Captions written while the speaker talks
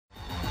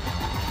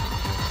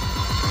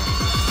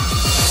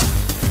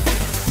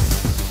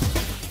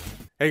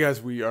Hey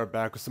guys, we are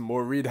back with some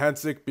more Reid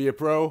Hensick, Be a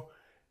Pro,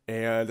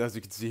 and as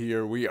you can see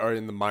here, we are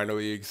in the minor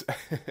leagues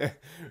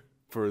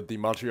for the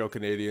Montreal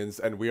Canadiens,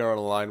 and we are on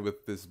a line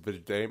with this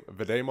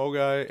Vidamo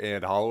guy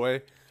and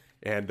Holloway,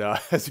 and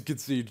as you can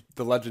see,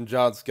 the legend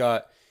John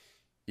Scott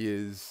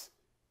is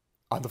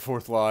on the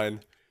fourth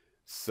line,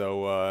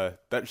 so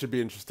that should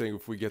be interesting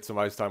if we get some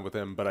ice time with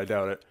him, but I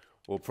doubt it.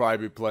 We'll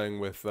probably be playing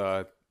with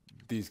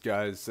these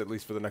guys at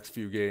least for the next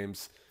few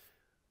games.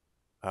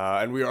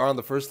 And we are on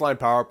the first line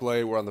power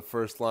play. We're on the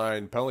first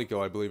line penalty kill,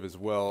 I believe, as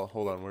well.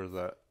 Hold on, where's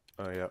that?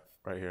 Oh, yeah,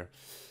 right here.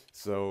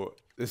 So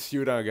this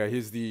Hudan guy,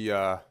 he's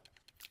the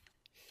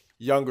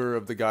younger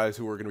of the guys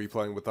who we're going to be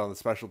playing with on the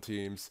special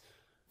teams.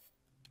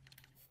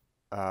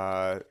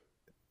 And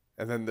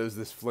then there's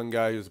this Flynn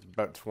guy who's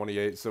about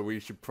 28. So we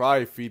should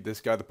probably feed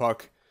this guy the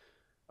puck.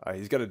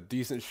 He's got a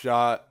decent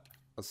shot.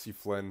 Let's see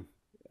Flynn.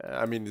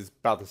 I mean, he's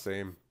about the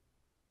same,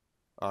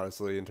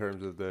 honestly, in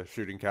terms of the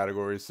shooting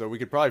categories. So we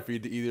could probably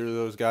feed to either of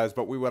those guys,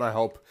 but we want to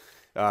help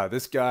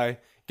this guy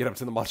get up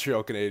to the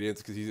Montreal Canadiens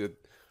because he's a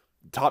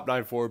top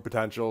 9 forward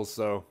potential.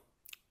 So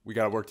we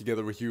got to work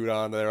together with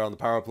Hudan there on the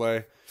power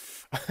play.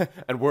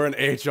 And we're an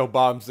AHL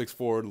bottom 6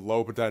 forward,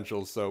 low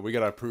potential. So we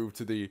got to prove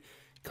to the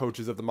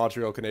coaches of the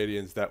Montreal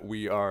Canadiens that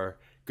we are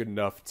good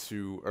enough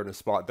to earn a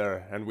spot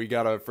there. And we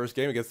got our first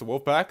game against the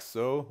Wolfpack,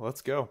 so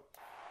let's go.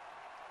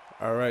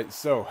 All right,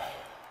 so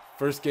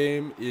first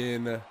game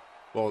in...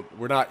 Well,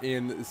 we're not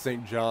in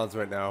St. John's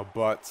right now,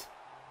 but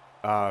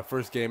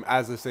first game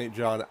as a St.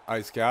 John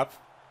Ice Cap,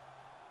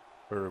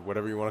 or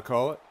whatever you want to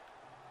call it.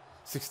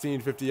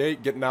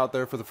 16:58, getting out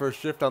there for the first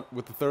shift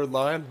with the third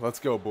line. Let's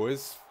go,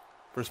 boys.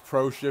 First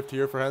pro shift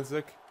here for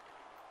Hensick.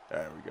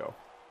 There we go.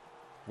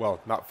 Well,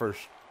 not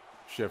first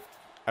shift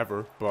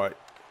ever, but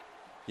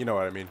you know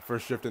what I mean.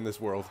 First shift in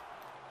this world.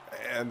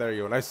 And there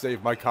you go. Nice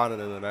save. Mike Connon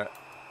in the net.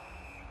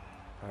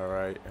 All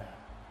right.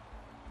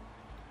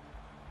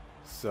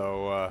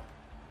 So,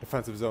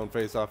 defensive zone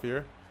face off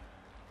here.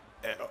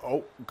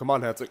 Oh, come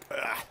on, Hensick.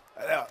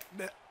 That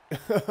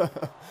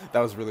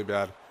was really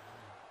bad.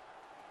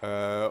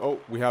 Oh,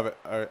 we have it.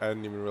 I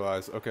didn't even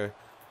realize. Okay,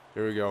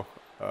 here we go.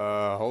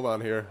 Hold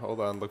on here. Hold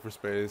on. Look for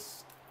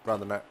space.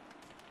 Around the net.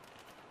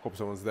 Hope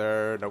someone's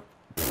there. Nope.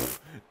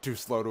 Too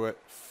slow to it.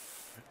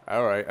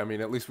 All right. I mean,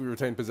 at least we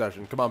retain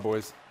possession. Come on,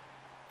 boys.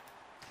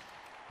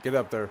 Get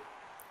up there.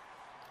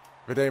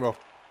 Vidamo.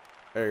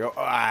 There you go.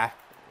 Ah.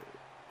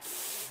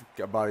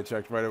 Got body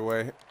checked right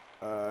away.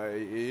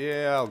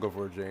 Yeah, I'll go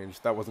for a change.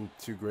 That wasn't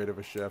too great of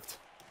a shift.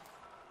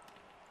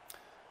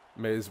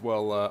 May as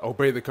well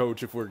obey the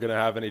coach if we're going to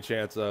have any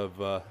chance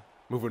of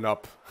moving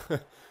up.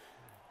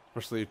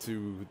 Especially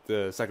to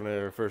the second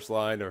or first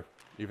line or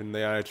even the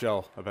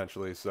NHL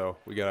eventually. So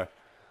we got to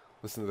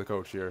listen to the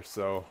coach here.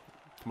 So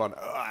come on.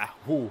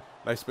 Whoo,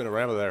 nice spin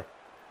around there.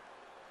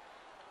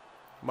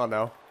 Come on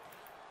now.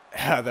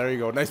 Yeah, there you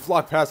go. Nice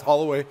block pass,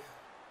 Holloway.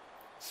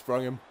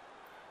 Sprung him.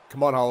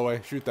 Come on,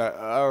 Holloway. Shoot that.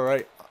 All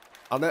right.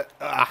 On it.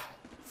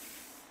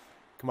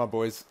 Come on,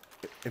 boys.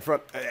 In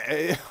front.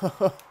 I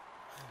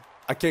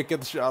can't get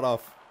the shot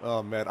off.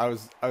 Oh, man. I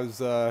was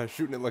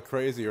shooting it like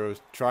crazy, or I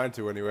was trying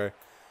to anyway.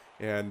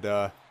 And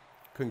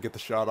couldn't get the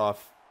shot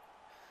off.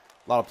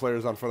 A lot of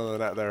players on front of the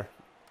net there.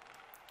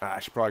 I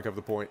should probably cover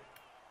the point.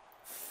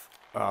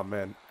 Oh,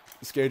 man.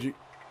 Skagey.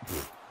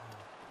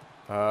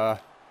 Yeah,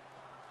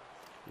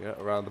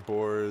 around the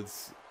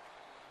boards.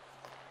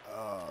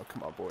 Oh,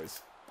 come on,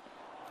 boys.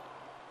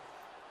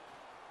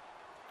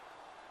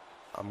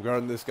 I'm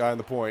guarding this guy on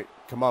the point.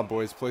 Come on,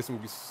 boys. Play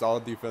some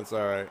solid defense.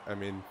 All right. I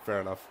mean,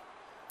 fair enough.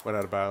 Went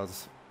out of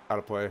bounds. Out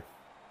of play.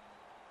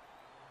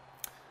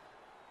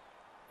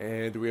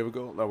 And do we have a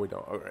goal? No, we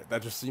don't. All right.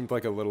 That just seemed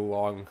like a little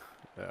long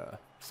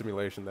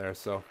simulation there.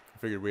 So I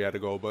figured we had a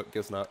goal, but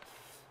guess not.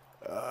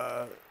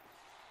 Oh,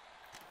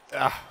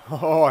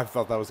 I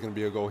thought that was going to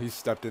be a goal. He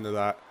stepped into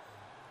that.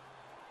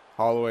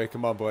 Holloway,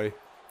 come on, boy.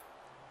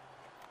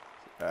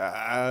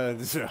 I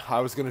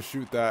was going to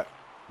shoot that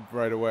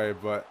right away,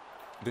 but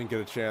didn't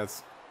get a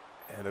chance.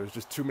 And there was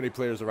just too many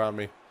players around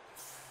me.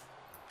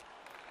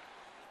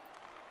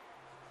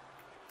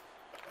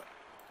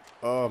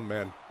 Oh,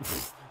 man.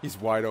 He's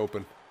wide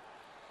open.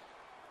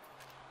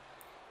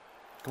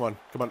 Come on.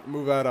 Come on.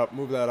 Move that up.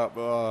 Move that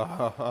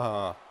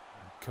up.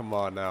 Come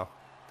on now.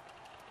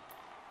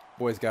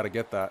 Boys got to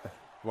get that. If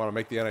you want to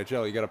make the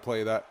NHL, you got to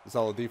play that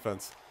solid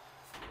defense.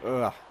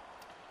 Come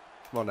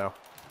on now.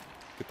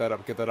 Get that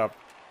up. Get that up.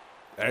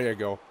 There you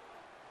go.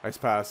 Nice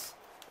pass.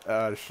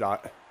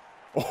 Shot.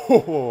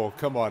 Oh,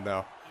 come on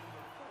now.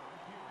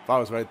 If I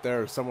was right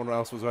there, if someone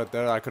else was right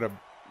there, they could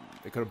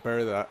have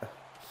buried that.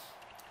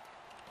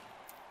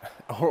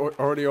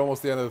 Already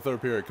almost the end of the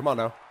third period. Come on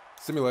now.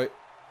 Simulate.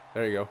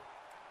 There you go.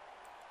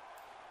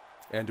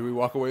 And do we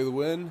walk away with the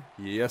win?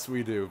 Yes,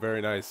 we do.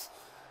 Very nice.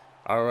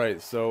 All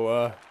right,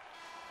 so,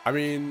 I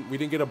mean, we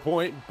didn't get a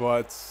point,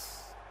 but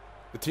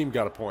the team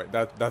got a point.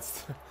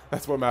 That's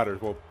what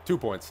matters. Well, 2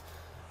 points.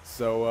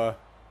 So,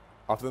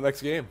 off to the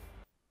next game.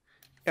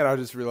 And I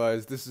just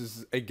realized this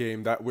is a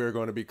game that we're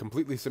going to be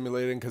completely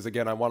simulating because,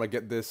 again, I want to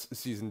get this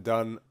season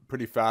done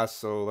pretty fast.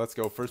 So let's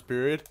go. First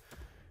period.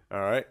 All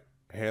right.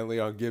 Hanley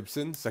on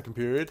Gibson, second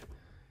period.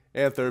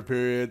 And third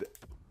period.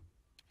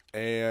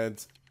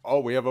 And, oh,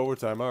 we have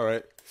overtime. All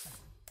right.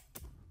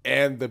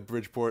 And the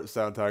Bridgeport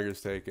Sound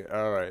Tigers take it.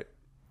 All right.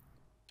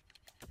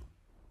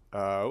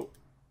 Oh,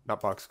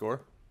 not box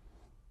score.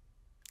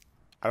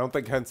 I don't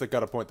think Hensick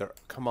got a point there.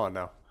 Come on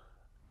now.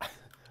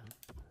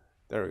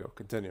 There we go.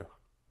 Continue.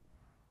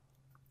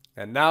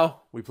 And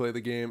now we play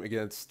the game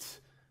against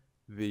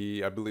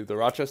I believe, the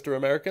Rochester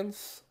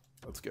Americans.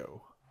 Let's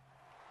go.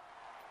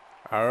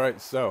 All right,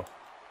 so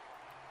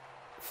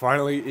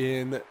finally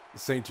in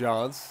St.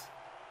 John's,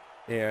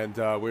 and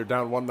we're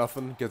down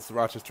 1-0 against the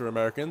Rochester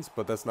Americans,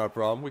 but that's not a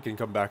problem. We can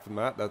come back from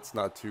that. That's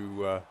not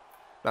too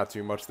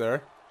much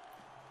there.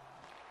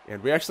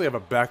 And we actually have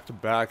a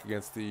back-to-back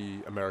against the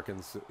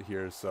Americans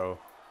here, so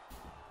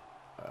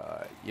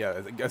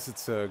yeah, I guess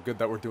it's good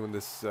that we're doing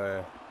this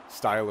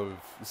style of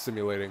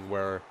simulating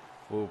where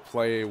we'll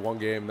play one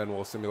game, then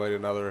we'll simulate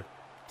another,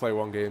 play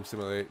one game,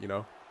 simulate, you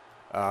know.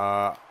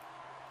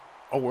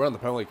 Oh, we're on the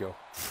penalty kill.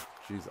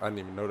 Jeez, I didn't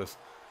even notice.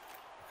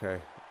 Okay.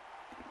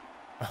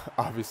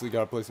 Obviously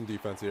got to play some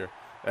defense here.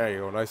 There you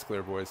go. Nice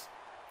clear, boys.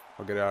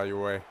 I'll get out of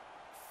your way.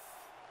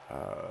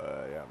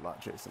 Yeah, I'm not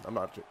chasing. I'm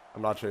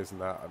not chasing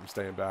that. I'm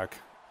staying back.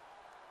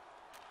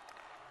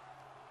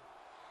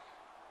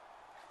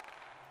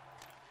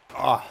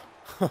 Ah.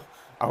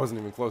 I wasn't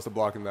even close to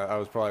blocking that. I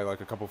was probably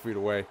like a couple feet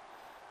away.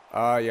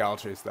 Yeah, I'll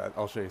chase that.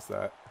 I'll chase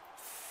that.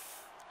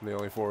 I'm the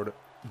only forward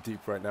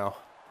deep right now.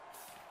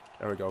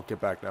 There we go. Get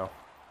back now.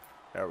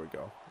 There we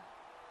go.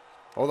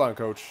 Hold on,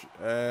 coach.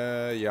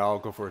 Yeah, I'll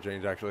go for a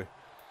change, actually.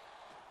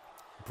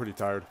 I'm pretty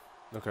tired.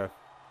 Okay.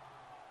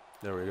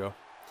 There we go.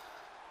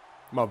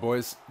 Come on,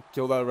 boys.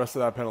 Kill that rest of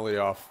that penalty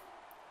off.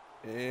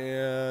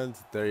 And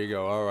there you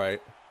go. All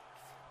right.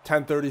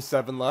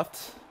 10:37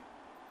 left.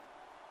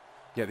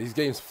 Yeah, these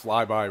games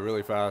fly by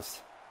really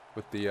fast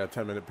with the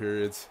 10-minute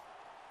periods.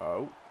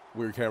 Oh,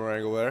 weird camera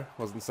angle there.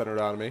 Wasn't centered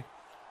on me.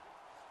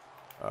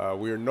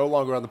 We are no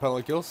longer on the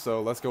penalty kill,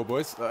 so let's go,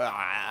 boys.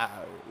 Got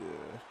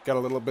a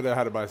little bit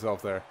ahead of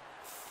myself there.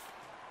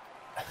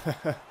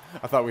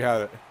 I thought we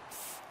had it.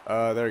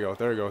 There you go,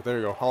 there you go, there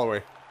you go.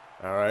 Holloway.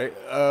 All right.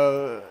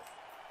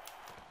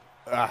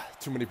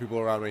 Too many people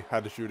around me.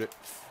 Had to shoot it.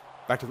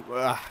 Back to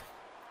the...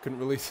 couldn't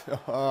release.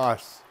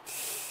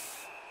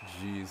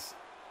 Jeez.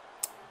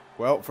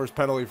 Well, first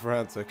penalty for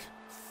Hensick.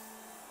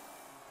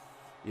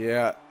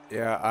 Yeah,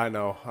 I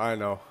know.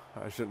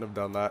 I shouldn't have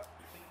done that.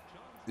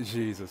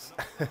 Jesus.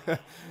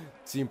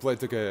 Team play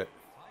took a hit.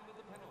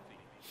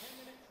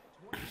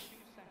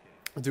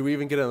 Do we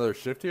even get another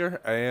shift here?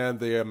 And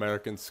the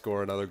Americans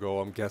score another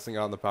goal, I'm guessing,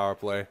 on the power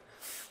play.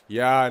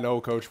 Yeah, I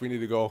know, coach. We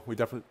need a goal.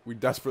 We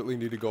desperately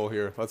need a goal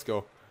here. Let's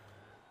go.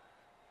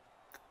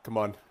 Come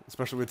on.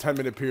 Especially with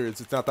 10-minute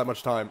periods. It's not that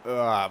much time.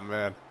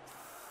 Man.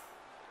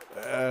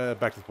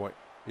 Back to the point.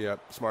 Yeah,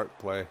 smart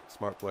play.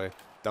 Smart play.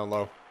 Down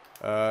low.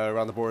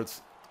 Around the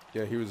boards.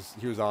 Yeah, he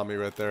was on me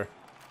right there.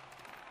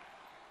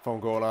 Phone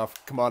going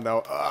off. Come on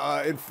now.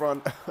 In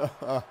front.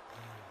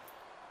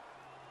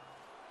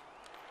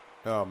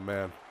 Oh,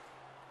 man.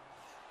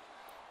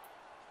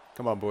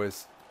 Come on,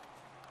 boys.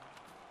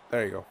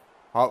 There you go.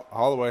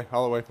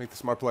 Holloway. Make the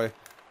smart play.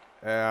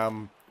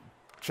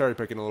 Cherry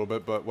picking a little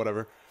bit, but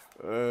whatever.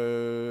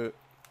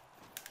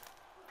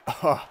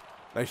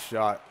 Nice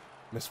shot.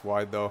 Missed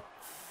wide, though.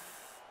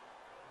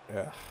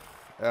 Yeah.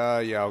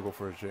 Yeah, I'll go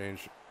for a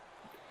change.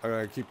 I'm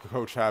going to keep the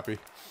coach happy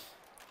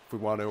if we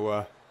want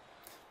to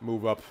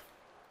move up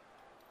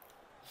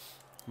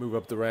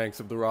the ranks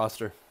of the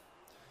roster.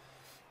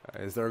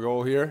 Is there a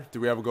goal here? Do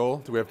we have a goal?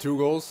 Do we have 2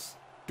 goals?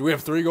 Do we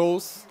have 3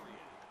 goals?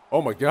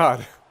 Oh, my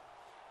God.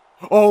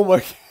 Oh,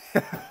 my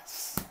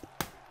yes.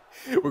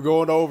 We're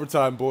going to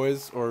overtime,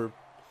 boys. Or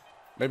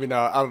maybe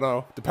not. I don't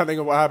know. Depending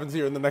on what happens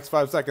here in the next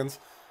 5 seconds.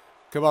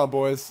 Come on,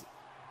 boys.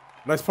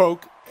 Nice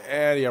poke.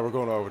 And, yeah, we're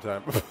going to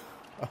overtime.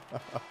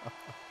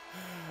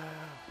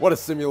 What a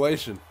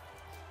simulation.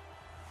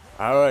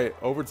 All right.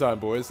 Overtime,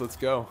 boys. Let's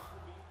go.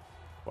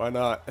 Why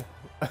not?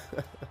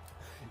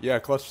 Yeah,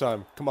 clutch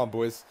time. Come on,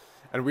 boys.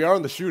 And we are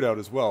in the shootout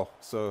as well,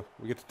 so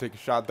we get to take a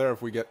shot there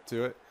if we get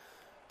to it.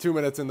 2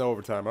 minutes in the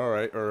overtime. All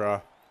right,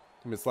 or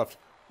 2 minutes left.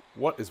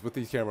 What is with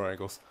these camera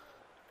angles?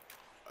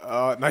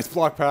 Nice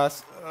block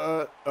pass.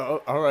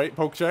 All right,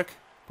 poke check.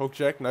 Poke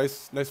check.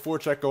 Nice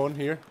forecheck going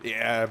here.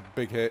 Yeah,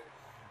 big hit.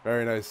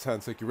 Very nice,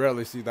 Hensick. You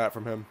rarely see that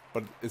from him,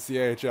 but it's the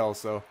AHL,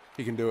 so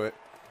he can do it.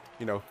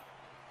 You know,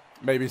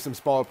 maybe some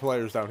smaller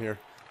players down here.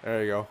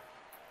 There you go.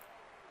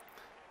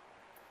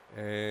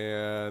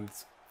 And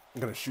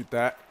I'm gonna shoot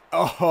that.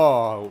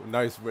 Oh,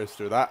 nice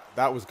wrister.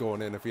 That was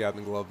going in if he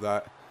hadn't gloved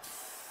that.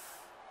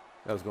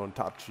 That was going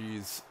top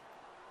cheese.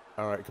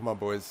 All right, come on,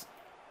 boys.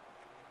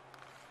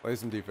 Play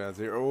some defense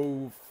here.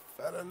 Oh,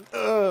 Fenton.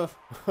 Oh,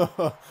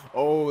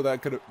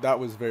 that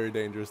was very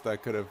dangerous.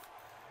 That could have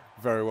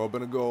very well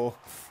been a goal.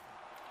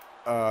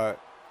 Oh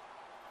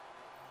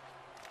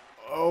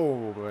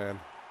man,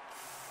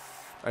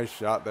 nice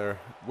shot there.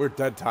 We're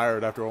dead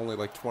tired after only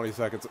like 20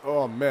 seconds.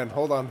 Oh man,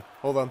 hold on,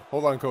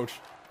 coach.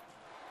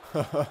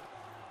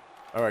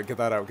 All right, get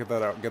that out. Get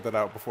that out. Get that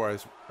out before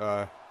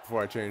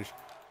I change.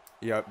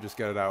 Yep, just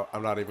get it out.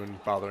 I'm not even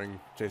bothering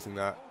chasing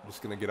that. I'm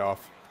just gonna get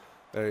off.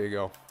 There you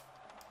go.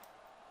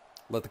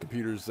 Let the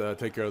computers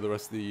take care of the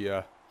rest of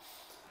the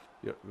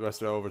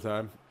rest of the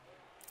overtime,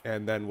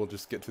 and then we'll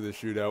just get to the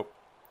shootout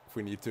if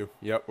we need to.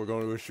 Yep, we're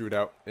going to a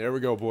shootout. There we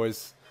go,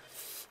 boys.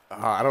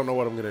 I don't know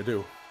what I'm gonna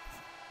do.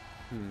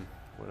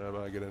 What am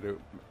I gonna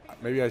do?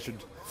 Maybe I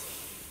should.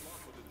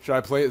 Should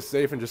I play it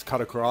safe and just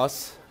cut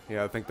across?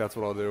 Yeah, I think that's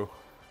what I'll do.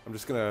 I'm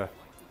just gonna.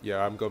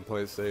 Yeah, I'm gonna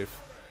play it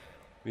safe.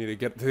 Need to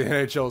get to the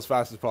NHL as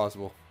fast as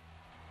possible.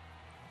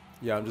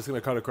 Yeah, I'm just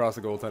gonna cut across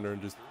the goaltender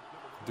and just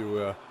do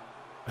a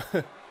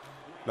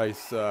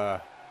nice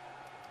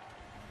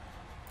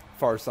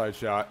far side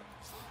shot.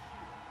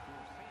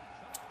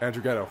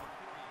 Andrew Ghetto.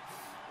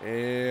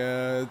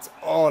 And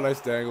oh,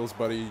 nice dangles,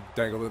 buddy.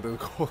 Dangled into the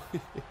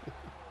goalie.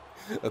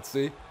 Let's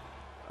see.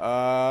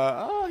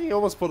 He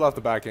almost pulled off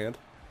the backhand,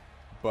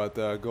 but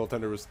the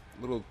goaltender was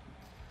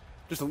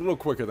just a little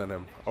quicker than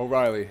him.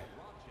 O'Reilly.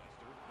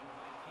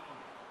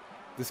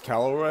 This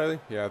Cal O'Reilly?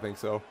 Yeah, I think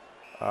so.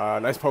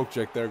 Nice poke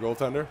check there,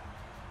 goaltender.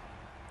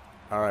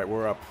 All right,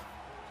 we're up.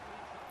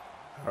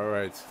 All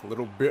right, a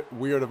little bit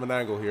weird of an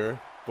angle here,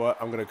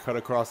 but I'm gonna cut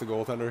across the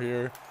goaltender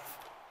here.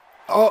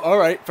 Oh, all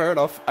right, fair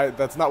enough.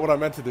 That's not what I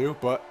meant to do,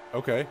 but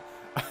okay.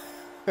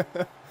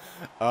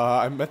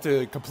 I meant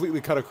to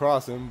completely cut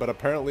across him, but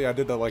apparently I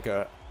did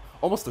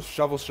almost a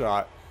shovel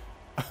shot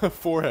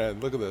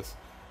forehand. Look at this.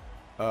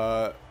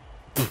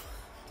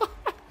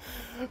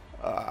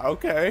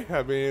 Okay,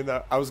 I mean,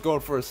 I was going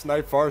for a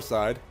snipe far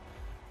side,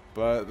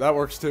 but that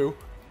works too.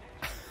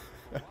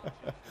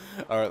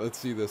 All right, let's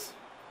see this.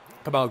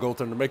 Come on,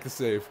 goaltender, make the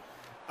save.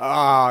 He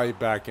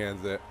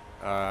backhands it.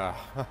 Are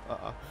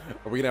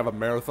we gonna have a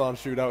marathon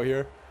shootout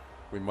here?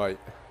 We might.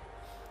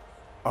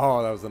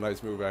 Oh, that was a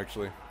nice move,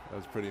 actually. That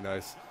was pretty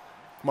nice.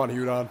 Come on,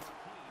 Hudon.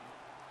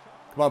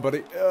 Come on,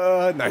 buddy.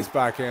 Nice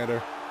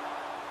backhander.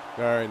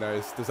 Very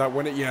nice. Does that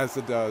win it? Yes,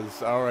 it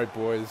does. All right,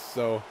 boys.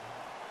 So,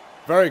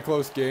 very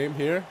close game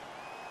here.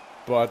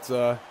 But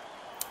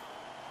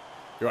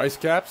your ice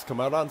caps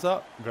come out on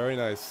top. Very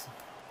nice.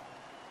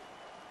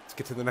 Let's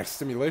get to the next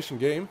simulation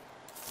game.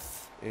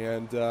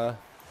 And,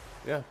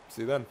 yeah,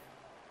 see you then.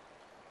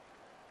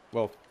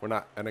 Well, we're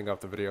not ending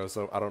up the video,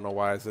 so I don't know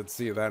why I said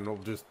see you then. We'll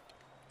just,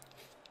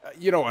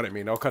 you know what I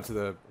mean. I'll cut to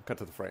the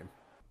frame.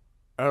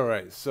 All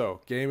right, so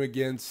game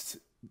against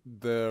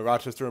the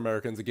Rochester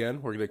Americans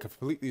again. We're gonna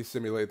completely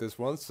simulate this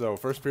one. So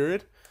first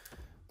period,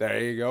 there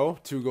you go.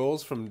 2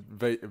 goals from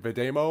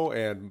Vedemo,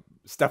 and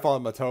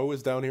Stefan Matteau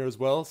is down here as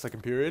well.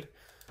 Second period.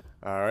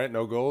 All right,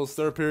 no goals.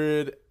 Third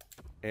period,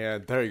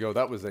 and there you go.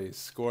 That was a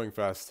scoring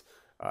fest.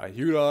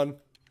 Hudon,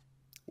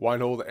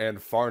 Weinhold,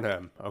 and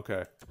Farnham.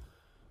 Okay.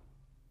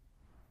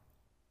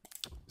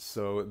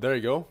 So there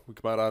you go. We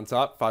come out on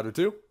top,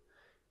 5-2.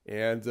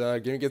 And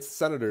game against the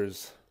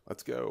Senators.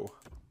 Let's go.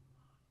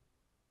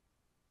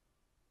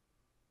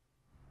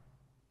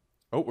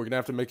 Oh, we're going to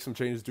have to make some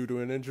changes due to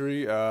an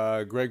injury.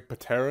 Greg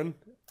Paterin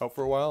out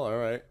for a while. All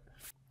right.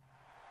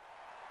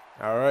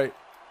 All right.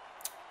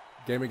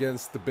 Game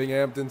against the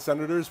Binghamton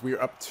Senators. We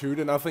are up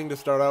 2-0 to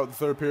start out the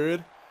third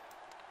period.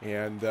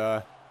 And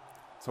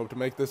let's hope to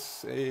make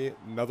this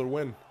another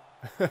win.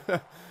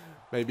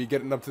 Maybe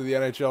getting up to the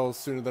NHL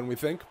sooner than we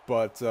think,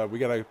 but we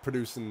got to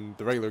produce in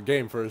the regular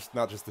game first,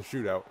 not just the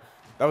shootout.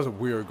 That was a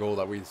weird goal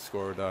that we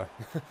scored in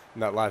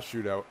that last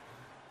shootout.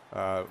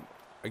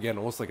 Again,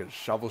 almost like a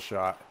shovel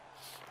shot.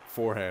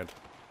 Forehand.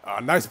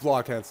 Nice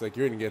block, Hensick.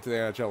 You're going to get to the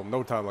NHL in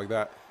no time like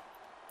that.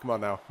 Come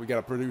on now. We got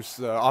to produce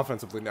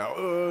offensively now.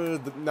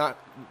 Not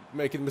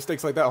making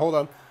mistakes like that. Hold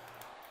on.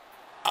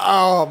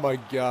 Oh, my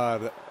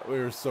God. We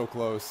were so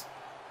close.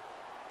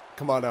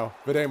 Come on now.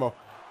 Vedemo.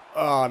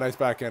 Oh, nice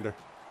backhander.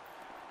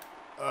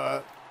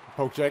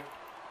 Poke check.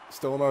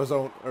 Still in our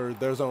zone, or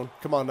their zone.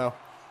 Come on now.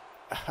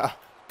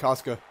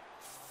 Koska.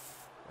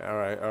 All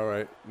right, all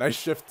right. Nice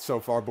shift so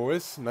far,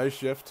 boys. Nice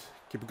shift.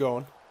 Keep it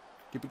going.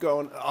 Keep it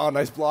going. Oh,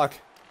 nice block.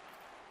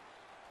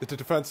 The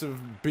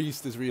defensive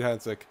beast is Reid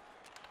Hensick.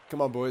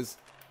 Come on, boys.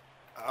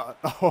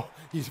 Oh,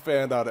 he's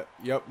fanned on it.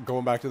 Yep,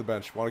 going back to the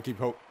bench. Want to keep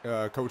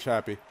Coach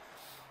happy.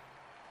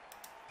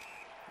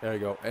 There you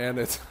go. And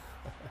it's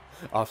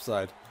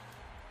offside.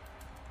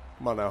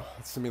 Come on now.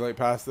 Let's simulate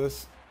past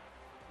this.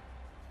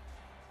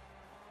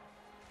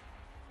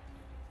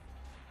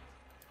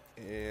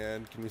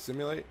 And can we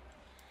simulate?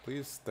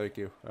 Please? Thank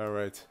you. All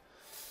right.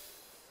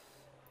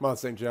 Come on,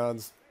 St.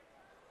 John's.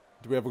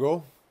 Do we have a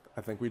goal?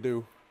 I think we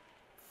do.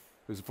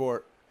 Who's it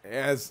for?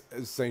 As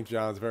St.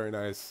 John's. Very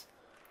nice.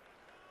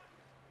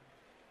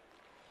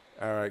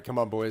 All right. Come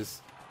on,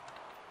 boys.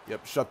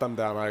 Yep. Shut them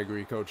down. I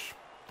agree, Coach.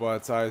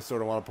 But I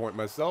sort of want to point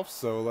myself,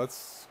 so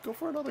let's go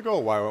for another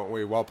goal. Why won't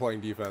we? While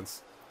playing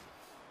defense.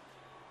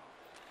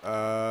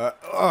 I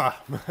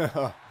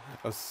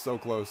was so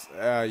close.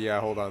 Yeah,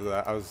 hold on to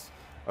that. I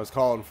was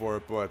calling for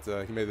it, but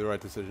he made the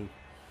right decision.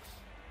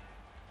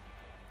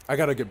 I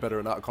gotta get better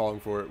at not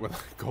calling for it when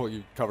the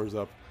goalie covers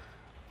up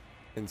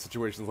in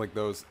situations like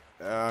those.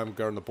 I'm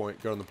guarding the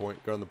point, guarding the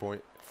point, guarding the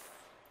point.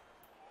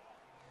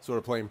 sort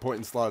of playing point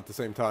and slot at the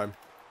same time.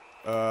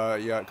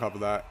 Yeah, cover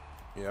that.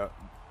 Yeah,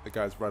 the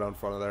guy's right on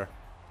front of there.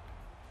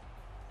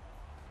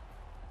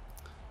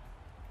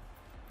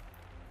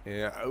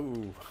 Yeah,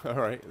 ooh,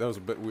 alright, that was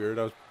a bit weird.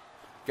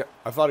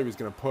 I thought he was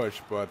going to push,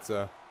 but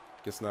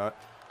guess not.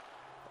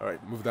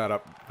 Alright, move that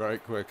up very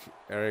quick.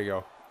 There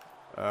you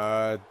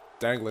go.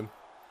 Dangling.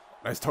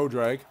 Nice toe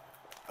drag.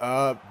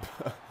 There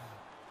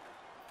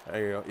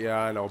you go. Yeah,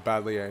 I know,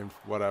 badly aimed.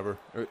 Whatever.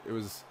 It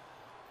was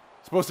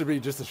supposed to be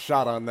just a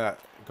shot on net,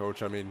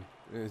 coach. I mean,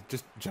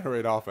 just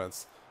generate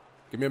offense.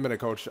 Give me a minute,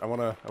 coach. I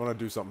wanna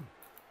do something.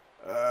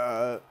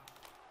 Yeah,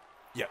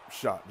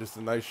 shot. Just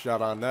a nice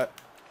shot on net.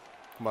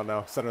 Come on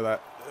now, center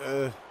that.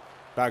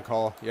 Bad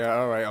call. Yeah,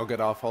 all right, I'll get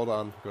off. Hold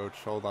on, coach.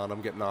 Hold on,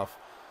 I'm getting off.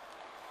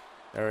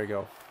 There we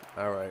go.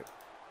 All right.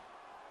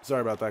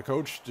 Sorry about that,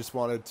 coach. Just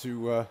wanted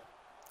to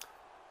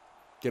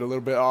get a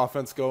little bit of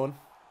offense going.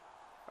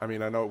 I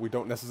mean, I know we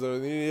don't necessarily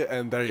need it,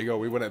 and there you go.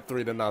 We win at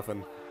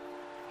 3-0.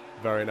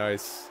 Very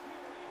nice.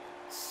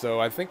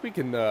 So I think we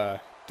can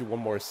do one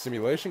more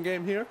simulation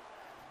game here.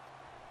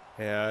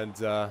 And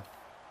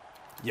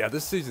yeah,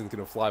 this season's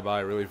gonna fly by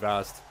really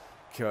fast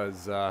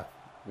because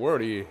we're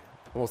already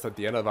almost at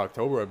the end of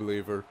October, I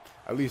believe, or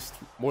at least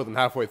more than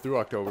halfway through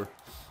October.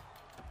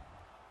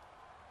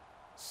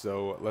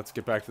 So let's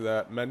get back to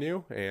that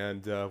menu,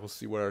 and we'll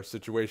see where our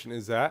situation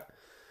is at.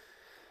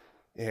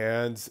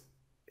 And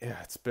yeah,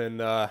 it's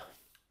been I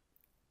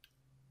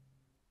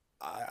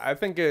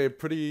think a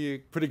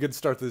pretty good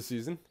start to the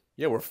season.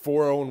 Yeah, we're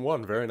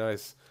 4-0-1. Very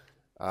nice.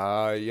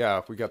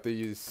 Yeah, we got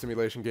the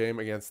simulation game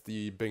against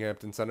the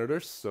Binghamton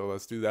Senators, so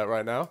let's do that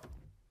right now.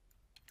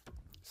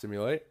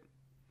 Simulate.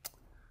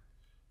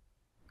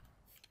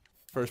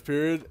 First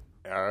period.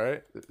 All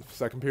right.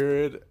 Second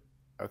period.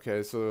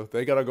 Okay, so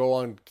they got to go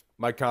on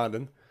Mike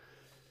Condon.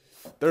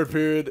 Third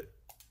period.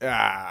 All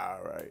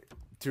right.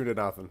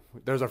 2-0.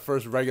 There's our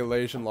first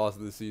regulation loss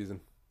of the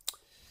season.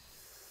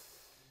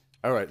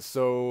 All right,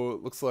 so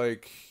looks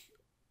like,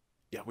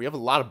 yeah, we have a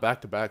lot of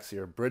back-to-backs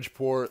here.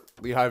 Bridgeport,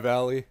 Lehigh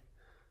Valley.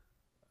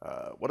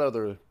 What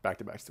other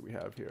back-to-backs do we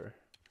have here?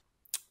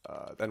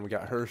 Then we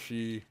got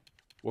Hershey,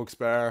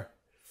 Wilkes-Barre.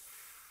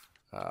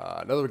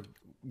 Another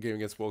game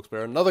against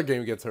Wilkes-Barre. Another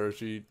game against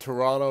Hershey.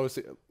 Toronto.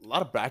 See, a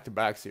lot of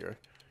back-to-backs here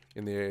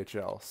in the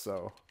AHL,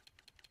 so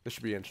this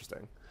should be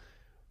interesting.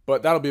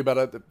 But that'll be about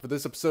it for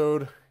this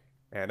episode.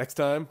 And next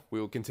time, we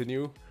will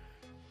continue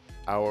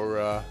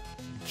our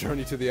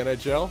journey to the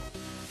NHL.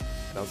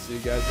 And I'll see you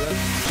guys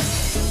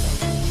then.